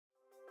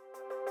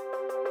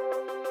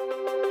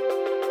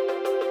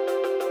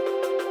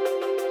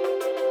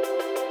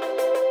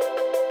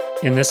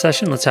In this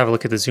session, let's have a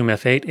look at the Zoom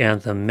F8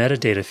 and the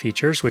metadata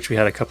features, which we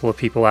had a couple of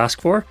people ask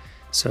for.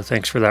 So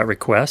thanks for that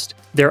request.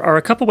 There are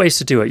a couple ways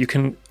to do it. You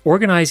can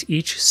organize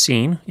each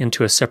scene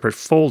into a separate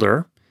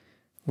folder,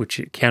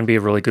 which can be a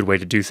really good way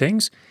to do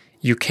things.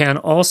 You can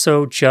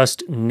also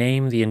just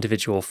name the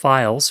individual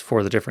files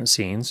for the different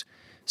scenes.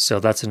 So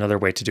that's another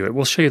way to do it.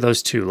 We'll show you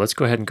those too. Let's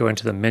go ahead and go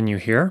into the menu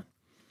here.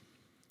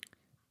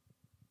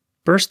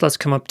 First, let's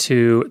come up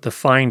to the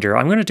Finder.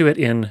 I'm going to do it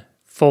in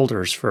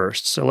folders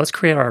first. So let's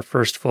create our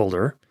first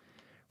folder.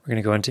 We're going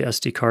to go into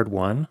SD card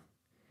 1,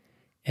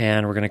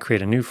 and we're going to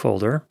create a new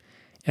folder.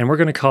 And we're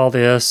going to call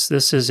this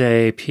is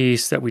a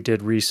piece that we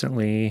did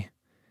recently.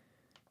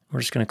 We're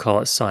just going to call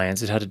it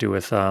Science. It had to do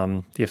with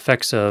the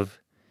effects of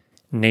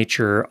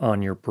nature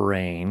on your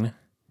brain.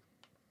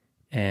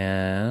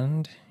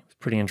 And it's a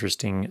pretty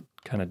interesting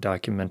kind of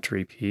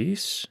documentary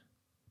piece.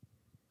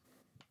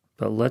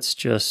 But let's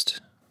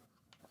just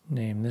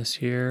name this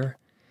here.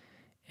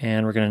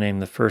 And we're going to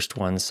name the first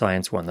one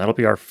Science 1. That'll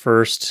be our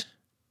first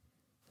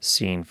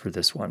scene for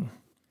this one.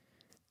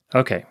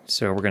 Okay,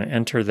 so we're going to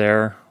enter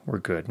there. We're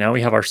good. Now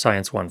we have our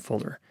Science 1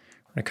 folder.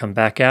 We're going to come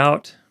back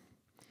out.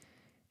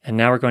 And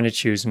now we're going to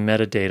choose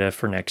Metadata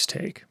for next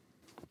take.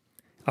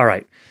 All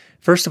right.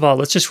 First of all,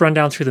 let's just run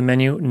down through the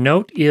menu.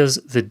 Note is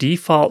the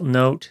default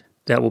note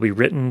that will be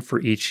written for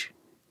each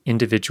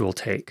individual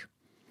take.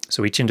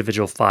 So each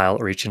individual file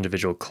or each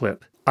individual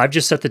clip. I've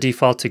just set the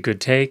default to good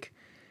take.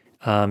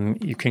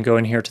 You can go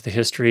in here to the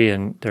history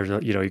and there's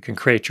you can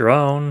create your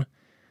own,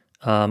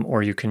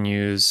 or you can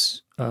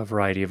use a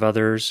variety of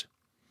others.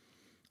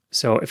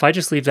 So if I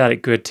just leave that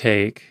at good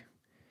take,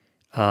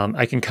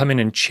 I can come in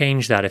and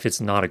change that if it's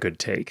not a good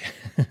take,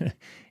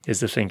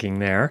 is the thinking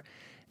there.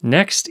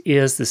 Next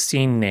is the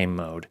scene name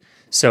mode.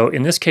 So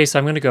in this case,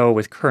 I'm going to go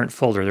with current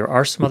folder. There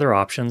are some other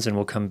options and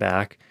we'll come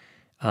back.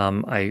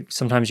 I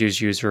sometimes use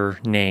user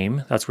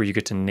name. That's where you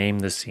get to name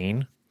the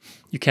scene.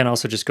 You can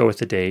also just go with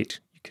the date.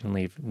 You can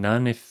leave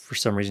none if for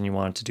some reason you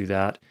wanted to do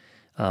that.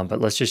 But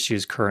let's just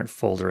use current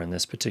folder in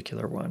this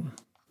particular one.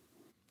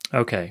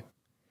 Okay.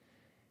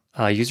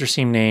 User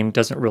scene name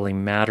doesn't really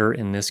matter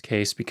in this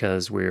case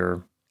because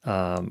we're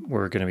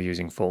going to be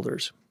using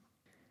folders.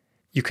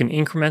 You can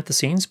increment the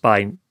scenes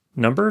by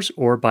numbers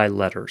or by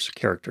letters,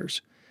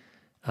 characters.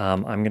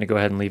 I'm going to go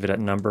ahead and leave it at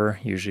number.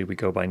 Usually we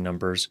go by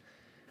numbers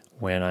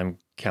when I'm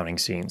counting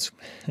scenes.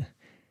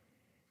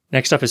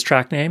 Next up is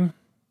track name.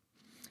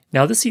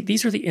 Now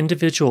these are the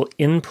individual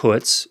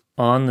inputs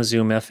on the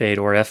Zoom F8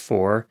 or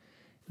F4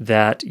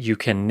 that you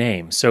can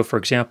name. So for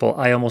example,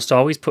 I almost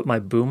always put my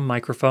boom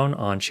microphone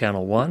on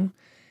channel 1,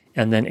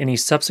 and then any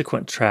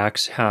subsequent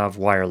tracks have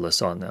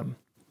wireless on them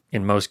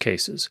in most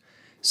cases.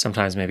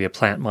 Sometimes maybe a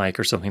plant mic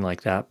or something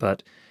like that,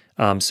 but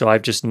so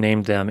I've just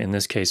named them, in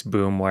this case,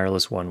 boom,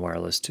 wireless 1,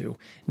 wireless 2.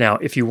 Now,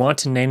 if you want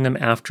to name them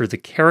after the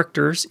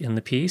characters in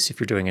the piece, if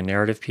you're doing a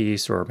narrative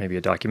piece or maybe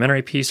a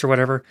documentary piece or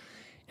whatever,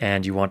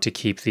 and you want to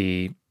keep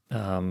the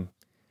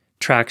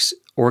tracks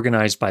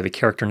organized by the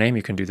character name,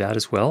 you can do that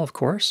as well, of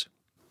course.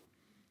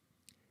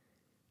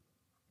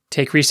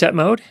 Take reset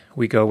mode,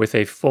 we go with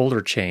a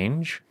folder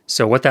change.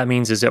 So what that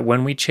means is that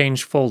when we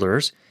change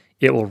folders,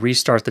 it will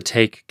restart the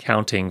take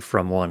counting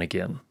from 1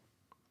 again,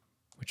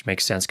 which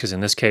makes sense because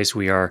in this case,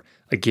 we are,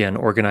 again,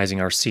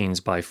 organizing our scenes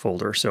by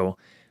folder. So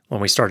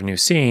when we start a new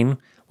scene,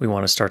 we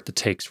want to start the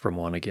takes from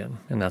 1 again,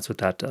 and that's what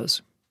that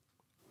does.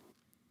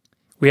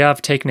 We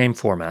have take name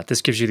format.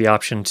 This gives you the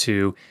option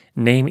to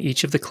name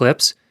each of the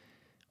clips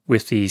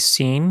with the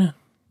scene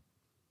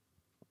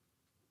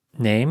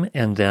name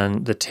and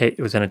then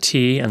within a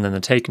T and then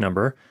the take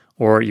number,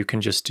 or you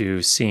can just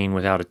do scene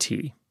without a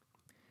T.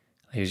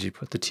 I usually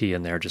put the T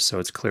in there just so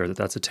it's clear that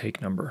that's a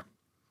take number.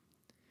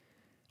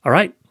 All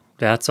right,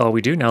 that's all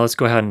we do. Now let's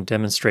go ahead and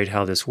demonstrate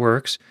how this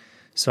works.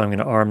 So I'm going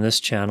to arm this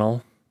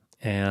channel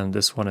and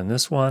this one and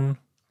this one.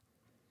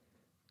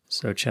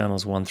 So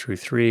channels 1 through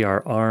 3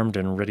 are armed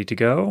and ready to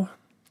go.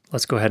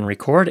 Let's go ahead and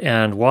record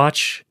and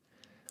watch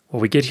what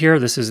we get here.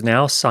 This is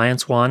now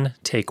Science 1,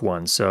 Take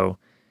 1. So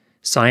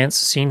Science,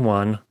 Scene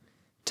 1,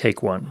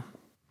 Take 1.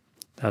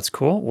 That's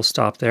cool. We'll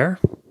stop there.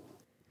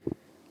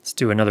 Let's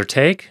do another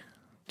take.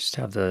 Just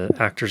have the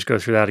actors go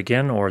through that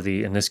again, or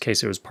in this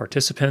case it was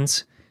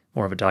participants,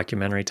 more of a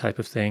documentary type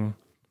of thing.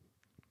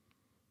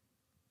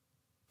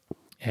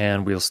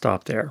 And we'll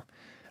stop there.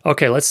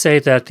 Okay, let's say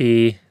that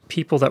the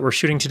people that we're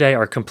shooting today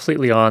are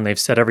completely on. They've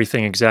said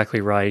everything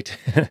exactly right,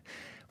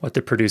 what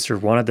the producer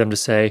wanted them to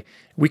say.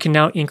 We can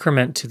now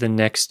increment to the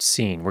next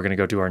scene. We're going to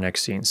go do our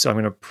next scene. So I'm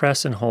going to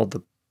press and hold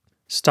the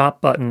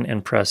stop button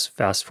and press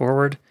fast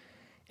forward.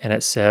 And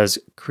it says,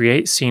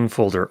 create scene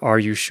folder. Are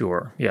you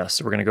sure? Yes,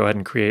 so we're going to go ahead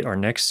and create our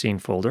next scene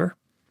folder.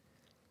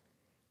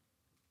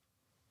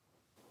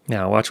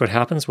 Now watch what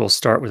happens. We'll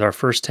start with our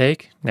first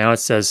take. Now it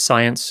says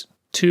Science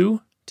 2,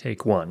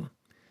 Take 1.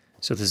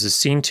 So this is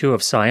scene 2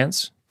 of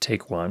Science,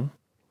 Take 1.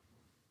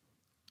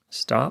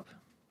 Stop.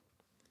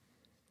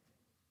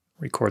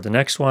 Record the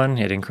next one.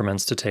 It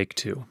increments to take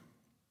 2.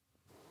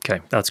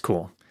 Okay, that's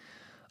cool.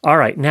 All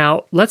right,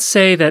 now let's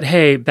say that,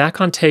 hey, back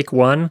on take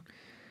 1,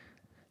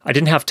 I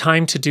didn't have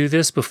time to do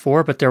this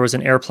before, but there was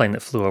an airplane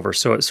that flew over,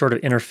 so it sort of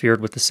interfered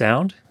with the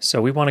sound.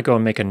 So we want to go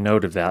and make a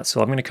note of that.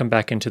 So I'm going to come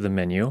back into the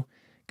menu,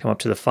 come up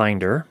to the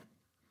Finder,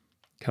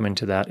 come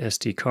into that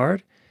SD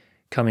card,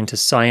 come into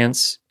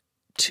Science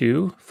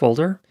 2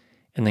 folder,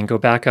 and then go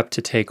back up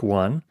to Take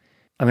 1.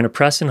 I'm going to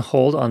press and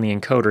hold on the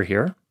encoder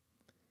here.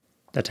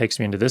 That takes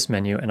me into this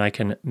menu, and I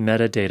can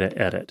metadata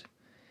edit.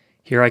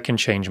 Here I can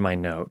change my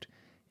note.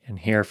 And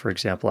here, for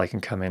example, I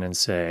can come in and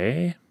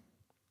say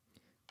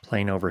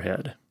plane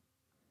overhead.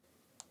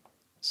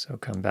 So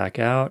come back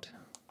out.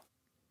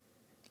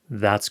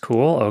 That's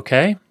cool,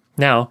 okay.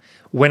 Now,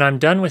 when I'm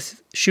done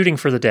with shooting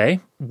for the day,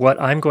 what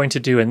I'm going to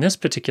do in this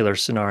particular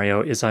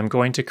scenario is I'm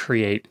going to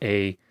create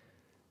a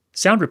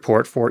sound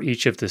report for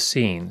each of the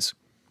scenes.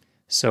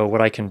 So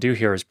what I can do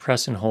here is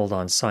press and hold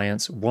on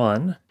Science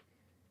 1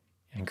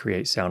 and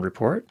create sound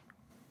report.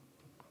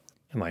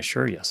 Am I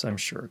sure? Yes, I'm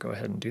sure. Go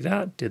ahead and do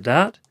that. Did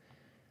that.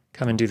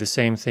 Come and do the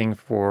same thing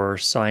for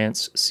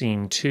Science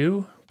Scene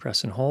 2.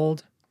 Press and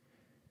hold.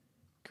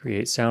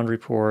 Create sound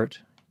report.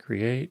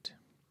 Create.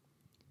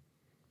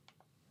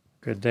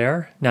 Good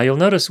there. Now you'll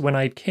notice when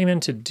I came in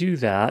to do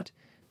that,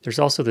 there's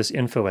also this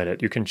info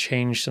edit. You can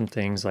change some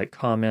things like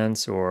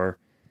comments or,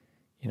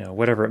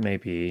 whatever it may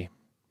be.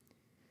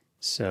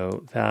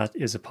 So that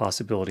is a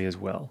possibility as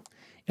well.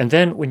 And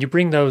then when you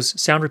bring those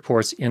sound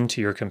reports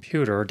into your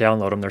computer or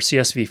download them, they're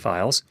CSV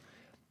files.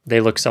 They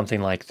look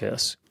something like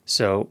this.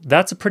 So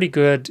that's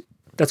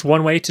that's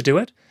one way to do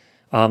it.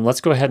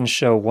 Let's go ahead and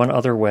show one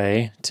other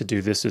way to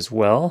do this as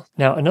well.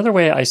 Now, another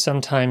way I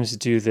sometimes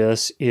do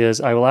this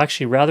is I will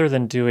actually, rather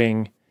than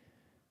doing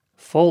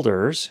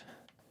folders,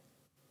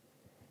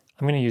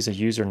 I'm going to use a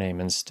username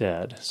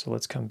instead. So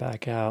let's come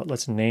back out.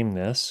 Let's name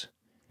this.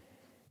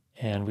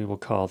 And we will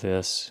call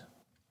this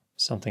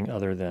something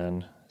other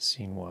than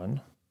Scene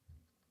 1.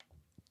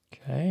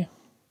 Okay.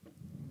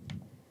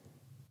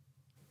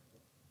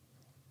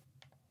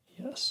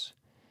 Yes.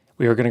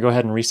 We are going to go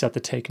ahead and reset the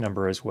take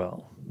number as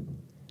well.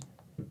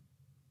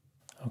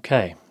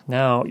 Okay,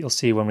 now you'll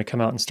see when we come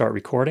out and start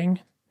recording,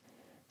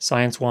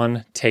 Science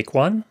 1, Take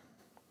 1.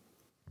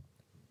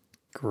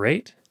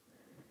 Great.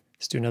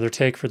 Let's do another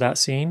take for that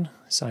scene.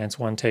 Science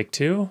 1, Take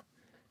 2.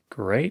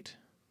 Great.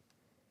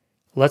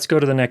 Let's go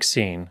to the next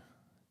scene.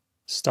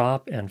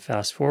 Stop and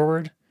fast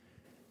forward.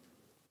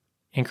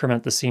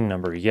 Increment the scene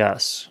number.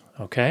 Yes.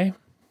 Okay.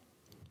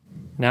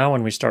 Now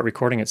when we start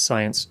recording, it's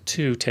Science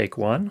 2, Take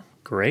 1.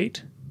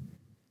 Great.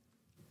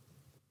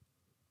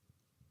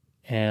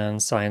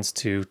 And Science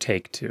 2,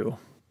 Take 2.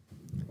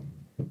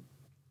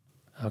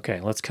 Okay,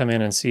 let's come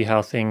in and see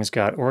how things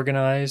got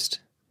organized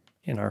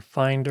in our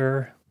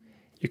Finder.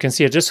 You can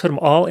see it just put them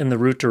all in the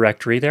root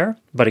directory there,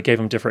 but it gave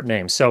them different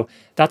names. So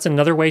that's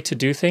another way to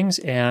do things.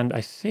 And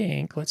I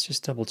think, let's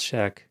just double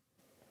check.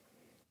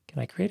 Can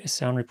I create a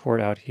sound report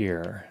out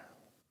here?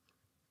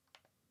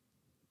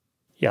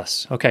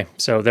 Yes, okay.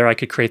 So there I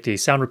could create the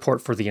sound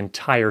report for the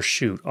entire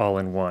shoot all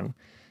in one.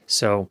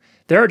 So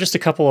there are just a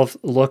couple of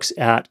looks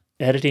at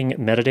editing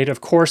metadata. Of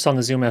course, on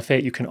the Zoom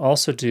F8, you can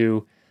also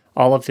do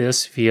all of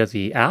this via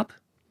the app.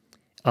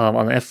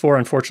 On the F4,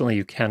 unfortunately,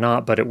 you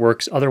cannot, but it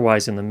works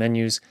otherwise in the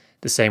menus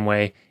the same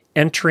way.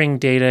 Entering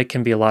data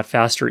can be a lot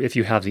faster if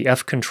you have the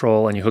F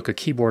control and you hook a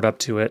keyboard up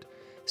to it.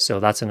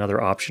 So that's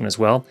another option as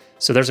well.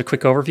 So there's a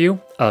quick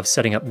overview of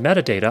setting up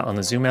metadata on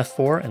the Zoom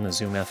F4 and the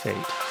Zoom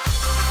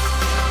F8.